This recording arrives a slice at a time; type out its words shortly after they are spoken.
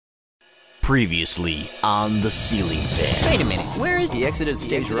Previously on the ceiling fan. Wait a minute, where is he? Exited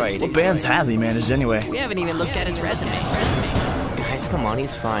stage right. What bands has he managed anyway? We haven't even looked at his resume. Guys, come on,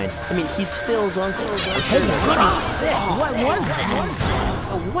 he's fine. I mean, he's Phil's uncle. Hey, what was that?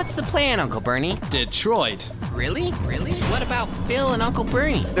 Oh, what's the plan, Uncle Bernie? Detroit. Really? What about Phil and Uncle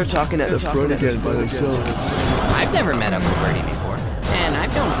Bernie? They're talking at the front again by themselves. I've never met Uncle Bernie before, and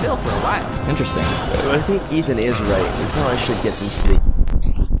I've known Phil for a while. Interesting. I think Ethan is right. We probably should get some sleep.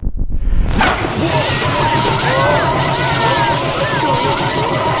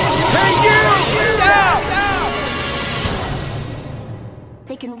 Hey, you! Stop!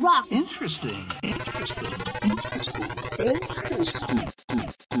 They can rock. Interesting. Look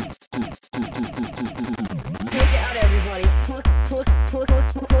out, everybody.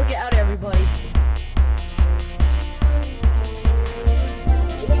 Look out, everybody.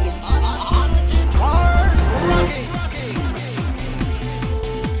 Hard rocking.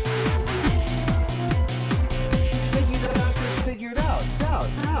 Think you got this figured out.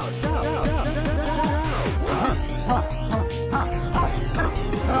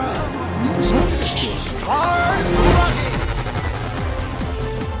 Hard rocking.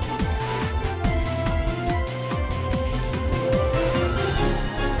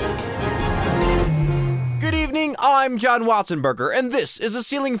 Good evening, I'm John Watsonberger, and this is a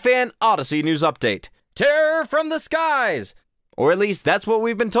Ceiling Fan Odyssey news update. Terror from the skies! Or at least that's what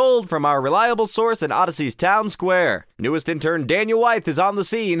we've been told from our reliable source in Odyssey's town square. Newest intern Daniel Wythe is on the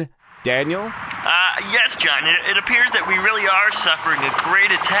scene. Daniel? Yes, John. It appears that we really are suffering a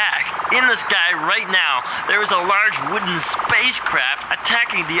great attack. In the sky right now, there is a large wooden spacecraft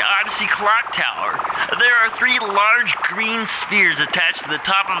attacking the Odyssey clock tower. There are 3 large green spheres attached to the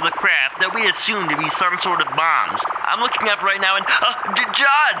top of the craft that we assume to be some sort of bombs. I'm looking up right now and,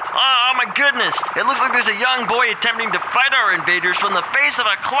 John! Oh my goodness! It looks like there's a young boy attempting to fight our invaders from the face of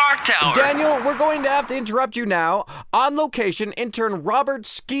a clock tower. Daniel, we're going to have to interrupt you now. On location, intern Robert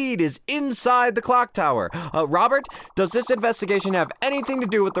Skeed is inside the clock tower. Robert, does this investigation have anything to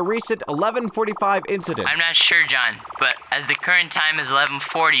do with the recent 11:45 incident? I'm not sure, John, but as the current time is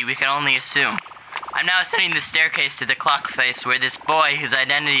 11:40, we can only assume. I'm now ascending the staircase to the clock face where this boy, whose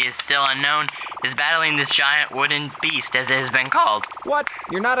identity is still unknown, is battling this giant wooden beast, as it has been called. What?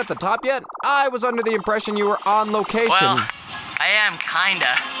 You're not at the top yet? I was under the impression you were on location. Well, I am,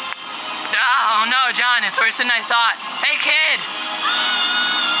 kinda. Oh no, John, it's worse than I thought. Hey, kid!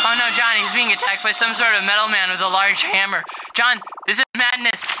 Oh no, John, he's being attacked by some sort of metal man with a large hammer. John, this is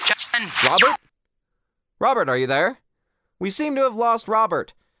madness. John! Robert? Robert, are you there? We seem to have lost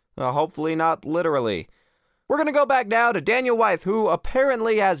Robert. Hopefully not literally. We're gonna go back now to Daniel Wythe, who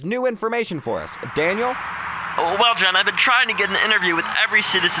apparently has new information for us. Daniel? Well, John, I've been trying to get an interview with every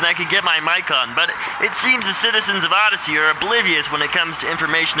citizen I could get my mic on, but it seems the citizens of Odyssey are oblivious when it comes to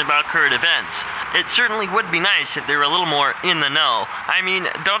information about current events. It certainly would be nice if they were a little more in the know. I mean,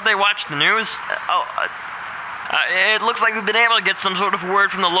 don't they watch the news? It looks like we've been able to get some sort of word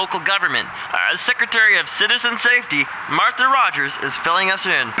from the local government. Secretary of Citizen Safety, Martha Rogers, is filling us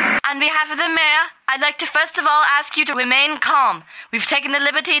in. On behalf of the mayor, I'd like to first of all ask you to remain calm. We've taken the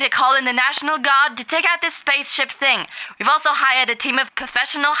liberty to call in the National Guard to take out this spaceship thing. We've also hired a team of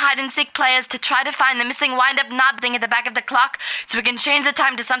professional hide-and-seek players to try to find the missing wind-up knob thing at the back of the clock so we can change the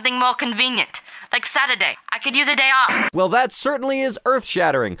time to something more convenient. Like Saturday. I could use a day off. Well, that certainly is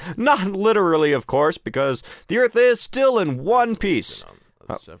earth-shattering. Not literally, of course, because the Earth is still in one piece.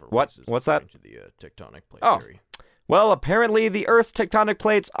 What's that? Tectonic plate theory. Well, apparently the Earth's tectonic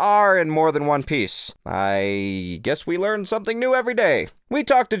plates are in more than one piece. I guess we learn something new every day. We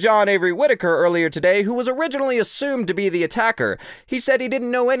talked to John Avery Whitaker earlier today, who was originally assumed to be the attacker. He said he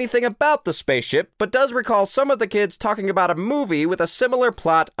didn't know anything about the spaceship, but does recall some of the kids talking about a movie with a similar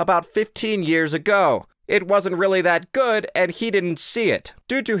plot about 15 years ago. It wasn't really that good, and he didn't see it,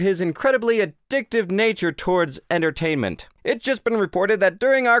 due to his incredibly addictive nature towards entertainment. It's just been reported that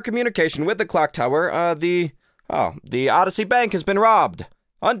during our communication with the clock tower, the Odyssey Bank has been robbed.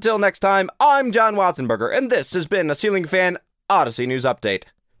 Until next time, I'm John Watsonberger, and this has been a Ceiling Fan Odyssey News Update.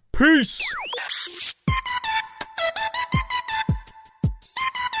 Peace!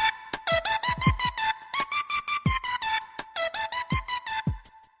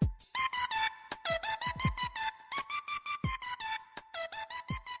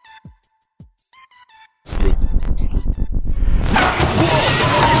 Sleep.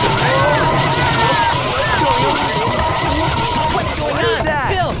 What's going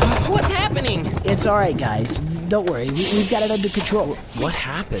on? Phil, what's happening? It's all right, guys. Don't worry. We've got it under control. What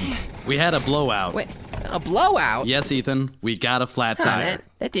happened? We had a blowout. Wait, a blowout? Yes, Ethan. We got a flat tire.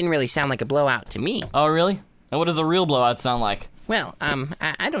 That didn't really sound like a blowout to me. Oh, really? And what does a real blowout sound like? Well,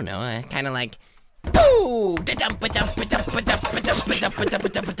 I don't know. Kind of like.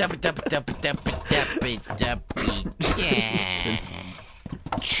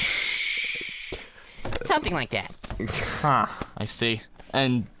 Something like that. Huh, I see.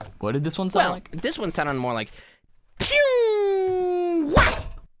 And what did this one sound like? This one sounded more like. Pew!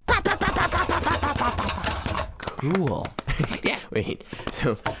 Cool. Yeah. Wait,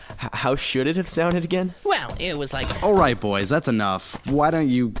 so how should it have sounded again? Well, it was like. All right, boys, that's enough. Why don't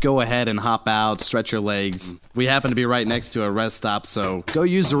you go ahead and hop out, stretch your legs? We happen to be right next to a rest stop, so go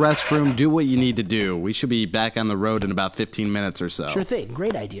use the restroom, do what you need to do. We should be back on the road in about 15 minutes or so. Sure thing.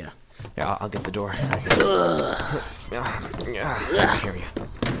 Great idea. Yeah, I'll get the door. Here we go.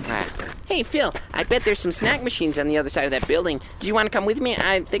 Hey, Phil, I bet there's some snack machines on the other side of that building. Do you want to come with me?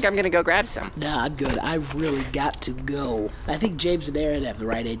 I think I'm going to go grab some. Nah, I'm good. I really got to go. I think James and Aaron have the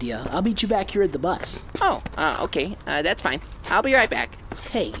right idea. I'll meet you back here at the bus. Oh, okay. That's fine. I'll be right back.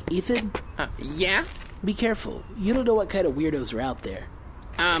 Hey, Ethan? Yeah? Be careful. You don't know what kind of weirdos are out there.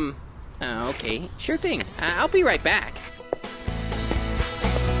 Okay. Sure thing. I'll be right back.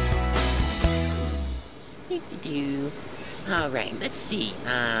 All right, let's see.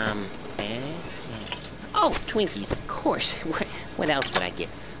 Oh, Twinkies, of course. What else would I get?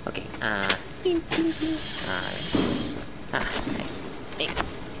 Okay, hey,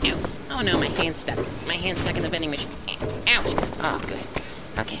 ew. Oh no, my hand's stuck. My hand's stuck in the vending machine. Ouch. Oh, good.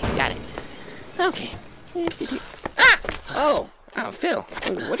 Okay, got it. Okay. Ah! Oh, Phil,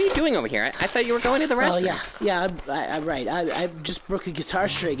 what are you doing over here? I thought you were going to the restroom. Oh, yeah, I'm right. I just broke a guitar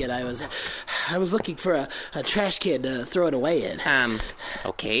string and I was looking for a trash can to throw it away in.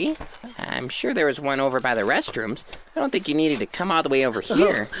 Okay. I'm sure there was one over by the restrooms. I don't think you needed to come all the way over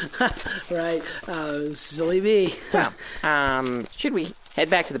here. Right. Silly me. Well, should we head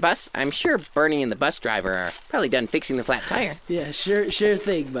back to the bus? I'm sure Bernie and the bus driver are probably done fixing the flat tire. Yeah, sure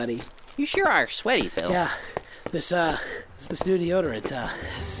thing, buddy. You sure are sweaty, Phil. Yeah. This new deodorant,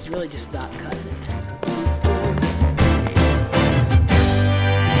 it's really just not cutting it.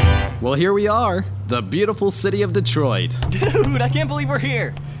 Well, here we are, the beautiful city of Detroit. Dude, I can't believe we're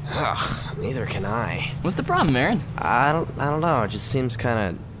here. Ugh, neither can I. What's the problem, Aaron? I don't know. It just seems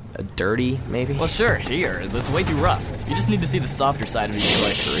kind of dirty, maybe. Well, sure, here. It's way too rough. You just need to see the softer side of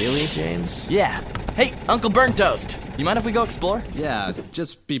Detroit. Really, James? Yeah. Hey, Uncle Burnt Toast. You mind if we go explore? Yeah,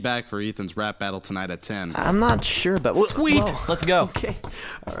 just be back for Ethan's rap battle tonight at 10. I'm not sure, but... Sweet! Whoa. Let's go. Okay.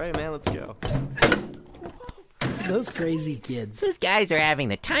 All right, man, let's go. Those crazy kids. Those guys are having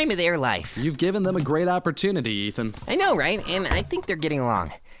the time of their life. You've given them a great opportunity, Ethan. I know, right? And I think they're getting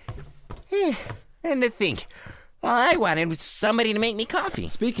along. And to think, all I wanted was somebody to make me coffee.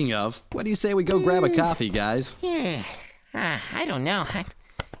 Speaking of, what do you say we go grab a coffee, guys? Yeah, I don't know.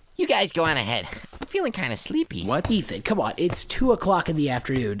 You guys go on ahead. I'm feeling kind of sleepy. What? Ethan, come on. It's 2 o'clock in the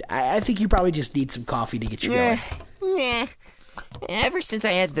afternoon. I think you probably just need some coffee to get you going. Yeah. Ever since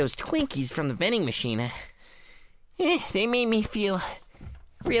I had those Twinkies from the vending machine, they made me feel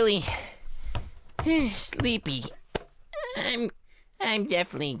really sleepy. I'm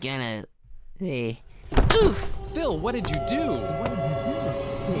definitely gonna... Oof! Phil, what did you do?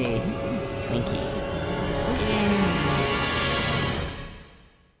 Twinkie.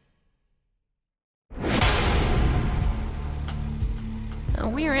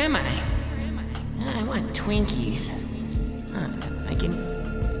 Where am I? I want Twinkies. I can...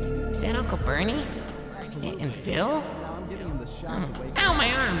 Is that Uncle Bernie? And Phil? Ow,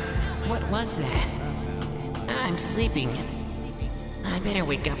 my arm! What was that? I'm sleeping. I better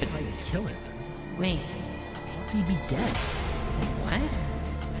wake up and... Kill him. Wait. So he'd be dead. What?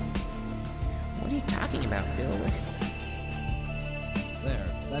 What are you talking about, Phil? There,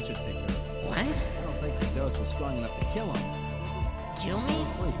 that should take care of it. What? I don't think the dose was strong enough to kill him. Kill me?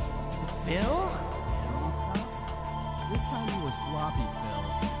 Phil? This time you were sloppy, Phil.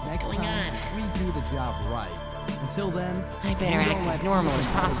 What's going on? We do the job right. Until then, I better act as normal as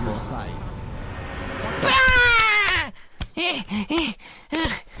possible.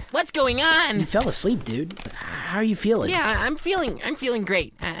 What's going on? You fell asleep, dude. How are you feeling? Yeah, I'm feeling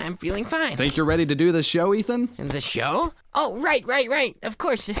great. I'm feeling fine. Think you're ready to do the show, Ethan? And the show? Oh, right. Of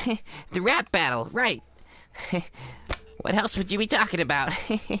course. The rap battle, right. What else would you be talking about?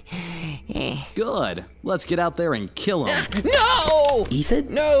 Good. Let's get out there and kill him. No!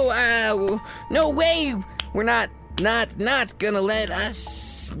 Ethan? No, no way. We're not gonna let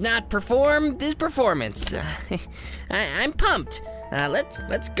us not perform this performance. I'm pumped.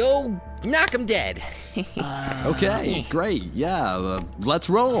 Let's go knock him dead. Okay, great. Yeah, let's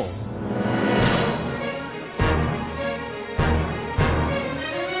roll.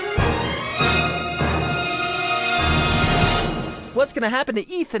 what's gonna happen to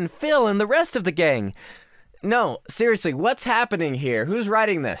Ethan, Phil, and the rest of the gang? No, seriously, what's happening here? Who's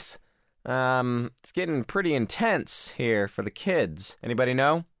writing this? It's getting pretty intense here for the kids. Anybody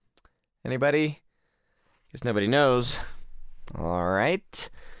know? Anybody? Guess nobody knows. All right.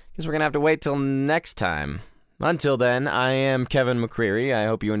 Guess we're gonna have to wait till next time. Until then, I am Kevin McCreary. I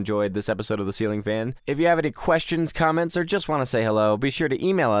hope you enjoyed this episode of The Ceiling Fan. If you have any questions, comments, or just want to say hello, be sure to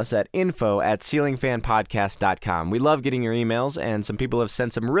email us at info@ceilingfanpodcast.com. We love getting your emails, and some people have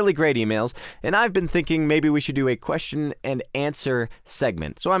sent some really great emails, and I've been thinking maybe we should do a question and answer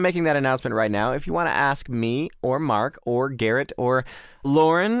segment. So I'm making that announcement right now. If you want to ask me, or Mark, or Garrett, or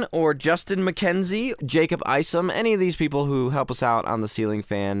Lauren, or Justin McKenzie, Jacob Isom, any of these people who help us out on The Ceiling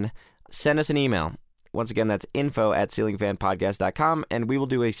Fan, send us an email. Once again, that's info@ceilingfanpodcast.com, and we will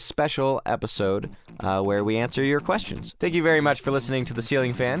do a special episode where we answer your questions. Thank you very much for listening to The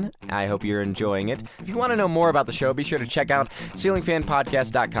Ceiling Fan. I hope you're enjoying it. If you want to know more about the show, be sure to check out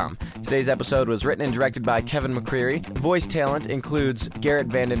ceilingfanpodcast.com. Today's episode was written and directed by Kevin McCreary. Voice talent includes Garrett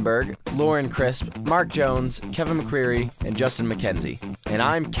Vandenberg, Lauren Crisp, Mark Jones, Kevin McCreary, and Justin McKenzie. And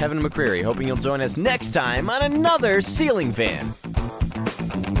I'm Kevin McCreary, hoping you'll join us next time on another Ceiling Fan.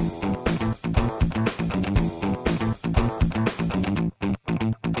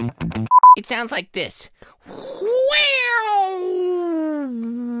 It sounds like this.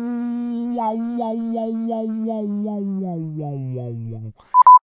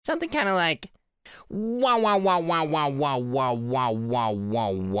 Something kind of like wow wow wow wow wow wow wow wow wow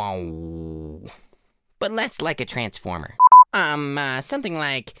wow wow. But less like a transformer. Something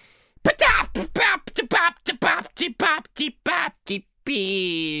like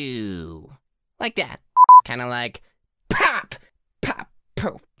like that. Kind of like pop pop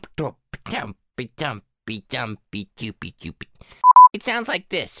pop. Dumpy dumpy dumpy doopy doopy. It sounds like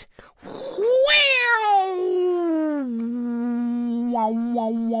this.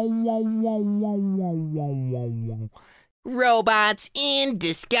 Robots in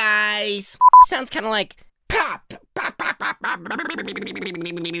disguise. Sounds kind of like pop pop pop pop pop.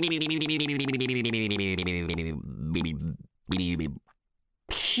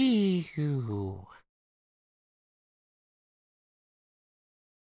 Phew.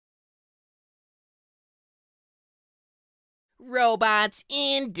 Robots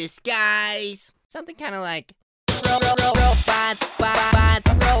in disguise. Something kind of like robots,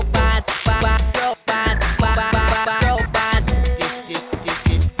 robots, robots, robots.